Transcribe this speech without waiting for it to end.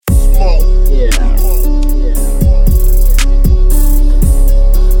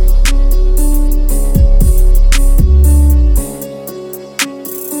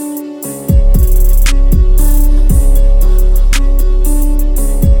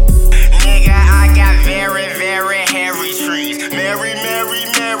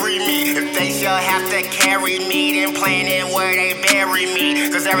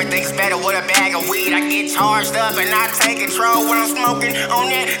niggas better with a bag of weed. I get charged up and I take control when I'm smoking on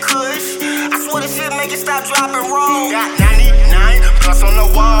that Kush. I swear this shit make it stop, drop, and roll. Got 99 plus on the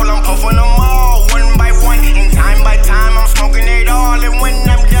wall, I'm puffing them all one by one, and time by time I'm smoking it all. And when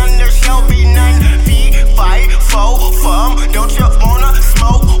I'm done, there shall be none. Feed, fight, foe, fum. Don't you wanna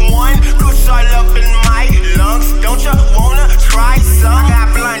smoke one? Kush all up in my lungs. Don't you wanna try some? I got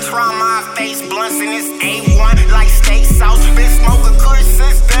blunt trauma, I face blunts and it's A1 like steak sauce. Been smoking Kush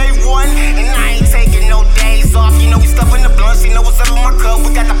since day one, and I ain't taking no days off. You know we stuffing the blunts, you know what's up in my cup.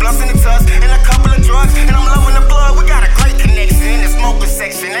 We got the blunts in the tuss and a couple of drugs, and I'm loving the blood. We got a great connection in the smoking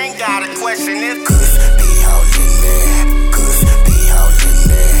section. Ain't got a question. It's Kush be out in there. Kush be out in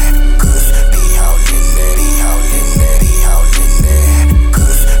there. Kush be out in there. Be out in there. Be out in there.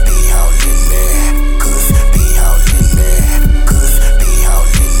 Kush be out in there. Kush be out in there. Kush be out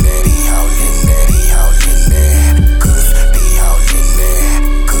in there. Be out in there. Be out in there. Kush be out in there.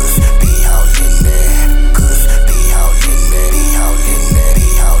 Kush be out in there. Kush be out in there. Be out in there. Be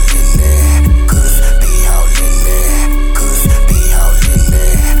out in there. Kush be out in there. Kush be out in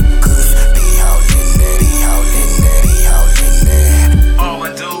there. Kush be out in there. Be out in there. Be out in there. All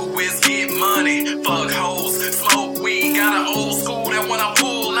I do is get money, fuck hoes, smoke weed. Got an old school that when I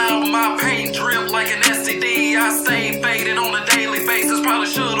pull out, my paint drip like an STD. I stay faded on a daily basis. Probably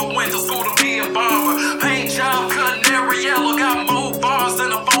should've went to school to be a barber.